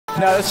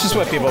No, that's just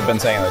what people have been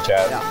saying in the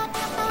chat. Yeah.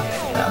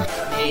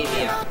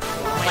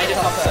 Might have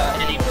helped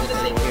any of the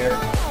thing here.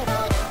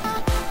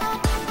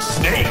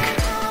 Snake.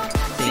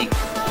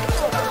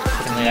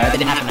 I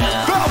didn't have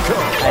Falco.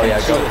 Oh yeah,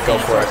 go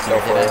for it, go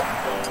for it.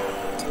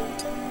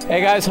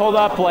 Hey guys, hold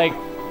up like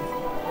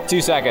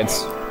 2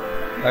 seconds.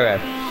 Okay.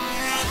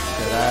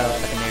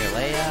 secondary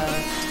layout.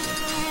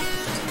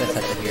 Let's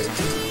set it here.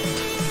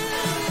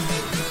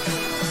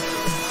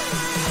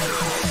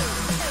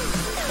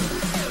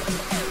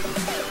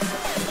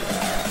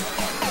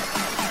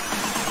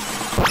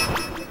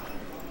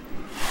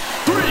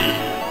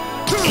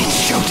 It's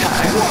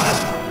showtime.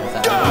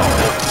 Go.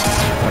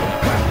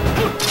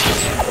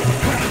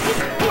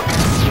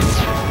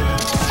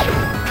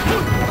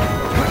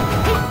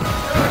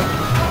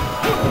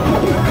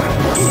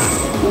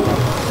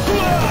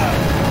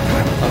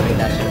 Okay,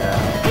 that should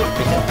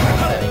preset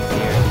settings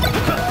here.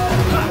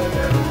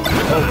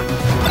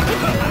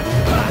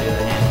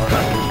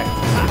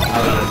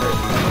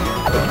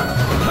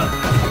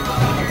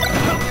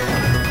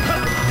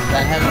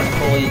 That hasn't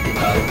fully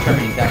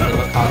determined exactly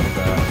what caused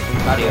the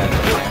audio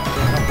echo there.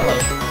 Hello.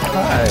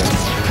 Hi.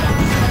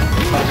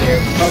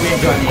 Hope you're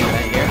enjoying the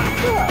event here.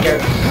 Here,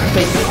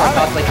 Facebook or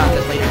cosplay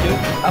contest later too.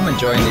 I'm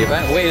enjoying the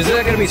event. Wait, is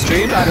it gonna be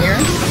streamed on here?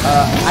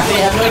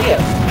 Actually, I have no idea.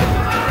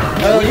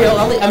 Well,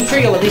 I'm sure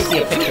you'll at least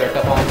see a picture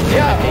of on.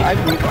 Yeah,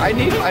 I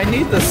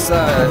need this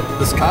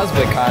this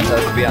cosplay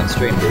contest to be on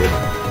stream, dude.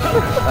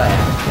 Go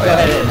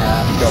ahead and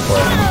Go for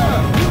it.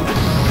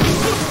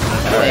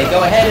 okay,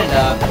 go ahead and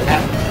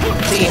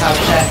see how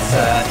chat's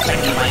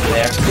checking your mind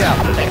there. Yeah.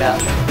 Check it out.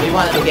 Do you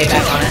want to get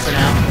back on it for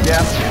now?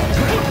 Yeah.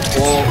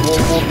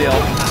 We'll deal.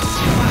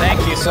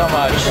 Thank you so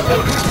much.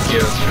 Thank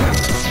you.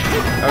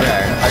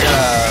 Okay, I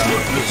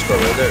gotta scroll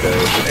right there. There it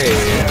is. Hey.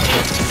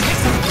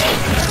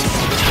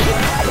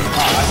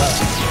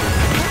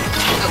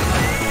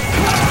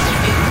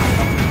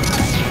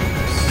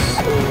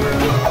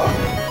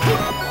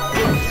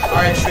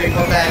 Alright, Shrek,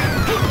 we're back.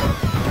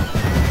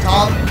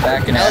 Tom,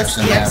 Back in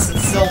action now. LSDX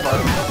and Silver.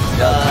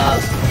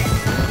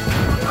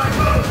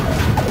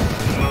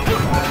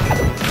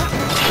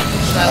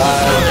 Should I let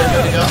them know they're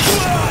good to go?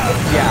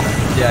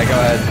 Yeah, go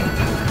ahead.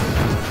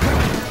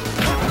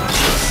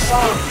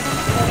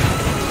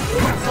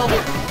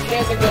 Silver, you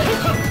guys are good.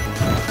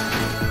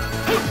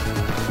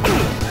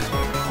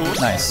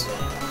 Nice.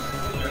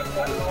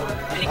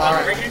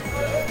 Alright.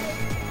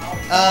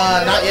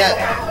 Not yet.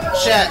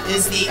 Chat,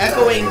 is the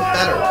echoing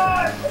better?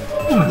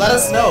 Let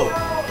us know.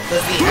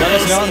 Does the Let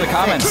us know in the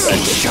comments.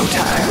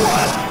 Showtime.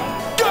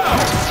 Go.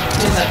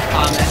 In the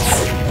comments.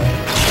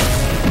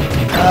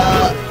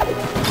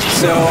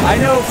 So I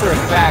know for a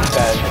fact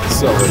that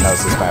Silver knows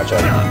this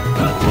matchup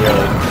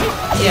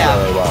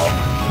really well.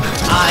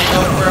 I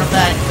know for a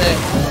fact that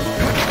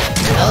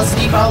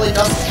LSD probably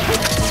doesn't.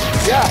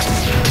 Yeah.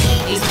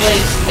 He's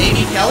played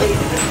maybe Kelly?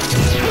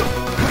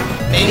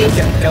 Maybe?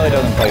 Kelly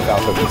doesn't play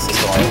Falco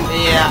consistently.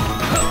 Yeah.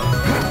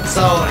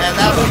 So, and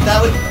that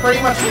would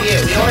pretty much be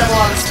it. We don't have a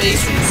lot of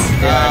spaces.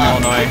 Yeah, in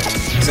Illinois.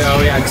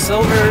 So yeah,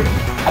 Silver,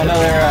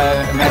 another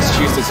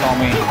Massachusetts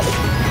homie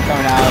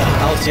coming out.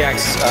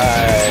 LSDX,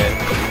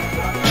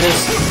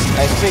 just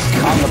I think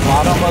on the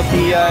bottom of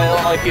the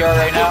Illinois PR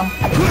right now.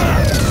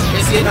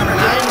 Is he at number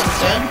 9 or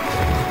 10?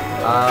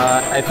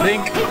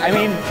 I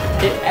mean,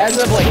 as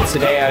of like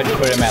today, I'd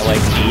put him at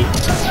like 8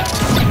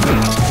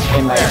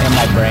 in my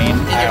brain.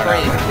 In your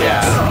brain.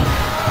 Yeah.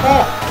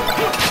 Oh.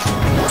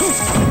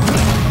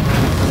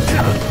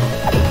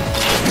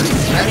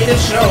 I mean, it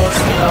shows,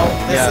 you know,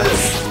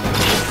 this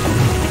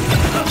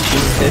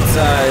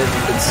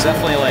It's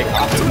definitely like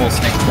optimal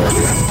snake for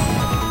you.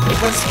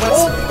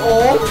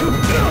 Oh,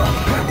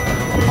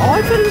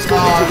 I thought he was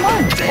going to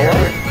mine.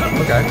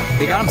 Okay.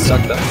 He got him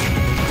stuck though.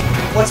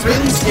 What's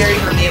really scary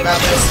for me about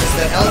this is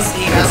that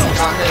LSD hasn't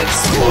gotten an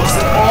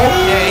explosive.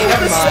 Okay,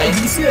 never mind.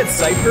 Did you see that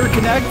Cypher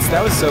connect? That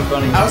was so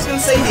funny. I was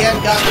gonna say he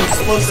hadn't gotten an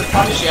explosive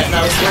punish yet, and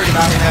I was worried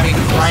about him having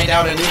to grind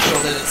out a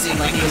neutral that it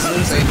seemed like he was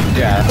losing.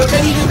 Yeah. But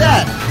then he did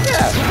that.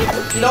 Yeah.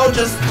 You know,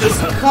 just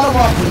cut him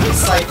off with his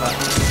Cypher.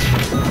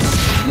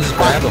 Just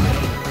grab him.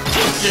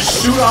 Just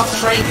shoot off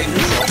Trank in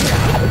neutral.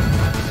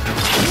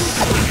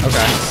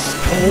 Okay.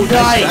 Oh,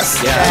 nice.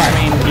 Yeah, I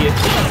mean, you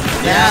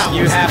have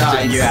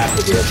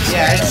to do it.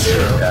 Yeah, it's true.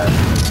 Yeah.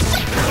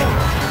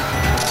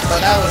 But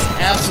that was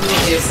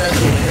absolutely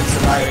essential to him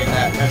surviving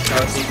that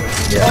Metro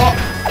sequence. Yeah. Oh.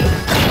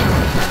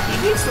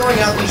 He keeps throwing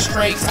out these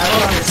Tranks. I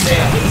don't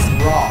understand. It's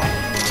wrong.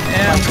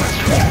 Yeah.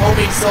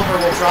 Hoping Silver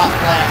will drop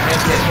flat and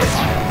get hit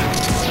on it.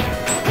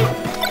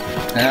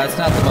 Yeah, it's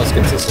not the most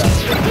consistent.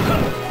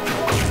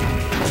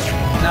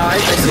 No, I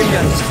see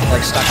him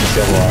like stuck in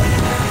kill a lot.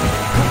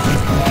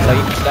 Like,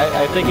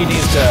 I think he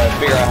needs to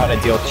figure out how to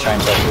deal with shine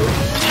pressure.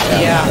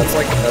 Yeah. That's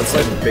like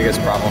the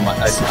biggest problem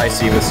I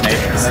see with Snake.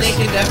 Snake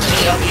can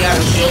definitely help you out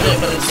to shield it,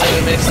 but it's like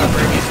a mix-up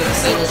where he's gonna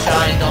single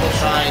shine, double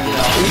shine, you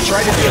know. He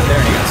tried to do it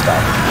there and he got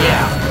stopped.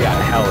 Yeah. Yeah,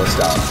 hell of a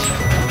stop.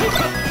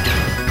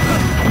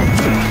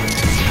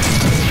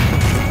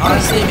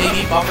 Honestly,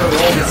 maybe buffer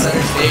roll to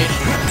center stage.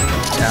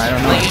 Yeah, I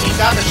don't know. Like, if you've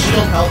got the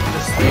shield help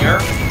just there,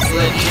 so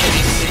that even if he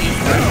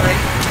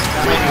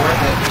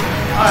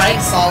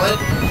Alright, solid.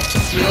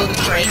 Reload the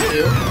train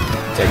too.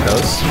 Take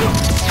those.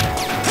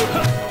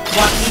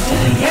 What? He did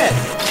it again.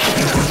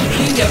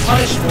 He didn't get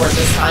punished for it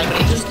this time,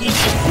 but he just keeps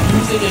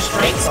using his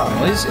traits on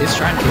Well, it. he's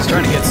trying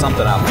to get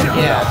something out there.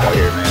 Yeah. Out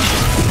here, man.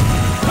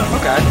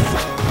 Okay.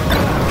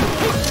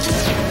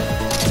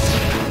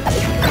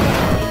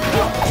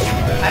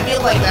 I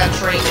feel like that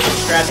trait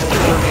strategy was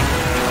working.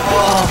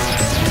 Oh,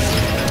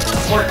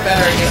 worked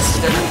better against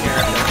a different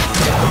character.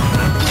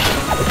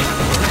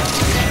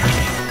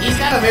 He's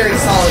got a very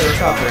solid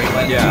recovery,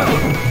 but Yeah.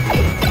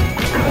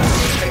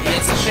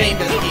 it's a shame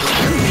because he's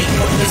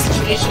put in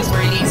situations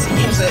where he needs to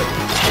use it.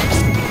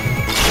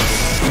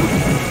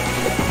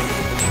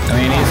 I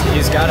mean,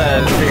 he's got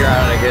to figure out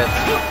how to get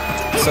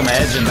some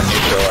edge in the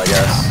neutral, I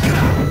guess.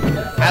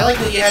 I like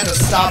that you had to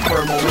stop for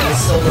a moment to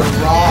Silver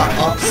raw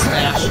up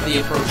smash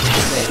the approaching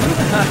stage.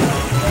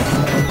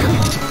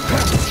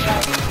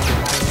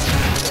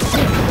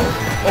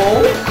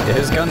 Oh? Yeah,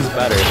 his gun's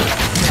better.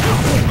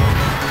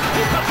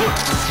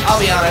 I'll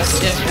be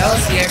honest, if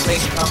LSDX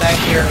makes a comeback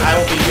here, I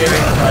will be very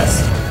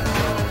impressed.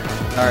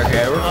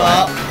 Okay, we're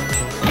fine.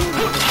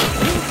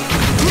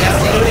 Yes,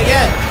 do it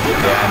again.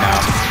 Yeah, I know.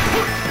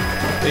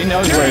 He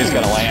knows where he's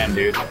gonna land,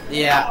 dude.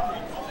 Yeah.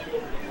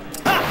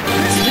 Do you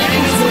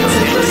think it's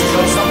interesting to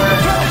go somewhere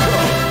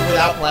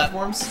without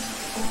platforms?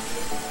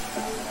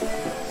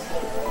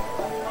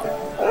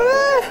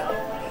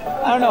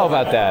 I don't know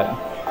about that.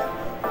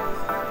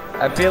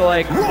 I feel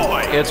like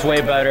it's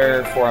way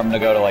better for him to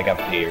go to like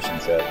FP or some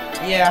shit.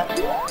 Yeah.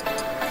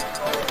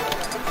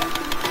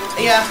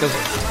 Yeah.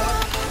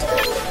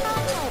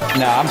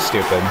 No, I'm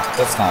stupid.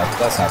 That's not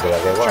good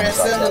idea. What am I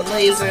talking Transcendent about?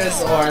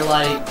 lasers or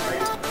like,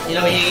 you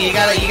know, you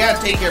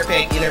gotta take your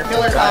pick. Either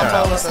killer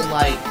combos and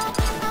like.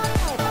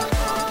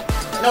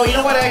 No, you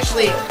know what?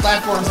 Actually,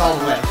 platforms all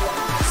the way.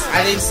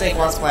 I think Snake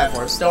wants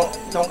platforms. Don't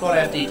go to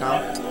FD,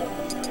 Tom.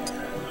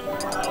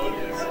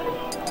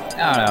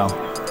 I don't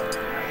know.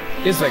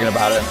 He's thinking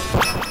about it.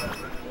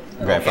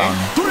 Okay, found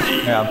him.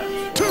 3,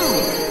 Yeah. 2,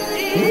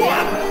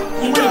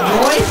 1. You went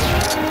Roy?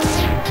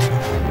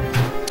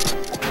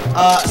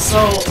 So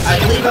I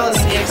believe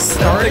LSDX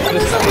started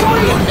with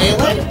somebody in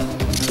Melee?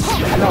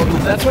 No,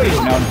 that's what he's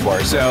known for.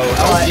 So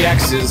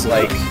LSDX is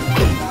like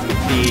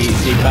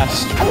the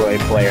best Roy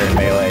player in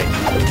Melee,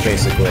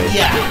 basically.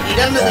 Yeah, he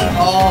definitely.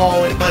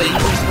 Oh, but he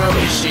just broke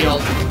his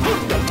shield.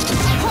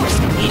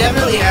 He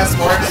definitely has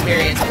more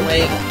experience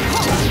playing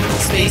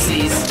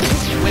Spacies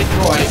with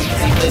Roy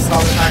because he plays it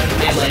all the time in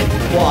Melee.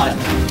 One.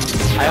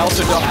 I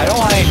don't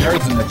want any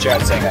nerds in the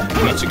chat saying that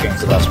Nietzsche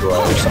King's the best Roy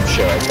or some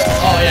shit like that.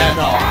 Oh yeah,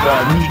 no.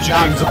 Nietzsche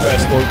King's the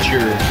best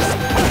Locher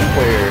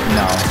player.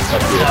 No,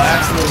 fuck you. No,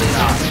 absolutely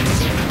not.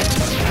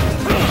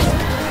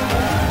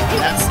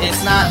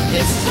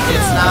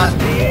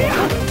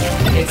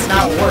 It's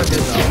not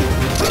working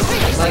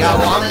though. Like I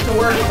want it to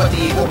work, but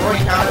the Roy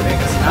counter pick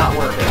is not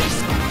working.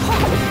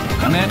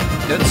 I mean,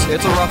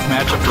 it's a rough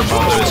matchup for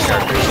both of his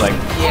characters. Like,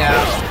 Yeah.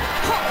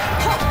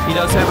 he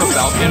does have a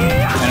Falcon,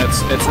 and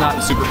it's not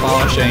super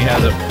polished, and he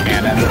has a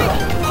cannon.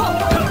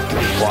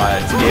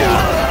 But yeah,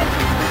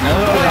 none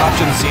of those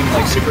options seem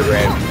like super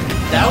great.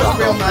 That was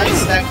real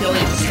nice, that kill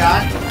he just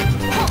got.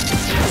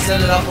 Set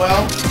it up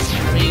well.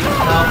 I mean,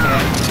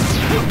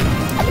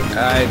 okay.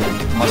 I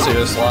must have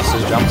just lost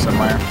his jump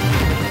somewhere.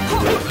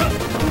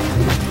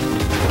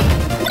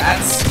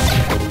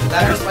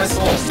 That hurts my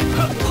soul.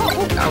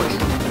 Ouch.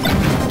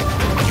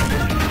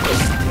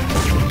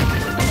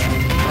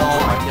 Oh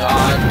my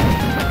god.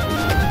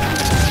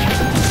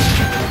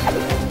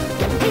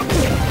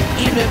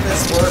 Even if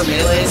this were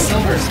Melee,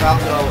 Silver's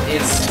Falco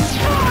is...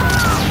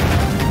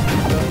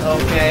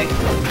 Okay.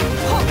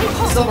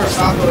 Silver's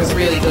Falco is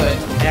really good,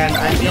 and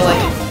I feel like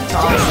if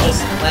Tom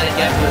just let it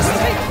get to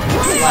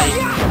his like...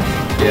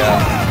 Yeah.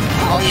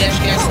 All the edge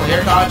cancel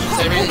air dodges,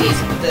 everything is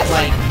that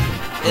like...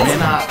 It's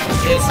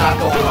not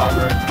going well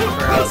for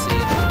LC.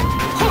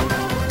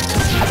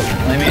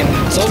 I mean,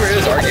 Silver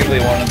is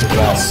arguably one of the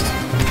best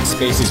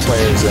Spacies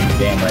players in the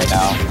game right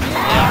now.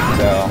 Yeah.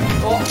 So,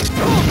 Cool.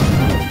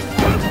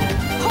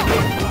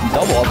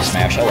 double up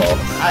smash, hello.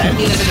 I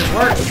mean, if it had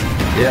worked.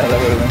 Yeah, that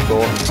would have been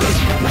cool.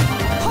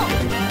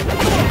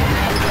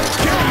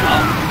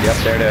 Yep,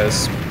 there it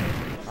is.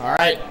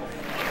 Alright.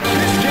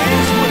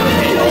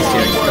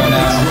 LSDX go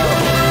now.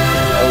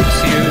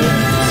 O2,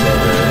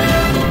 Silver.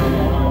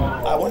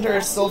 I wonder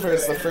if Silver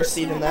is the first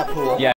seed in that pool. Yeah.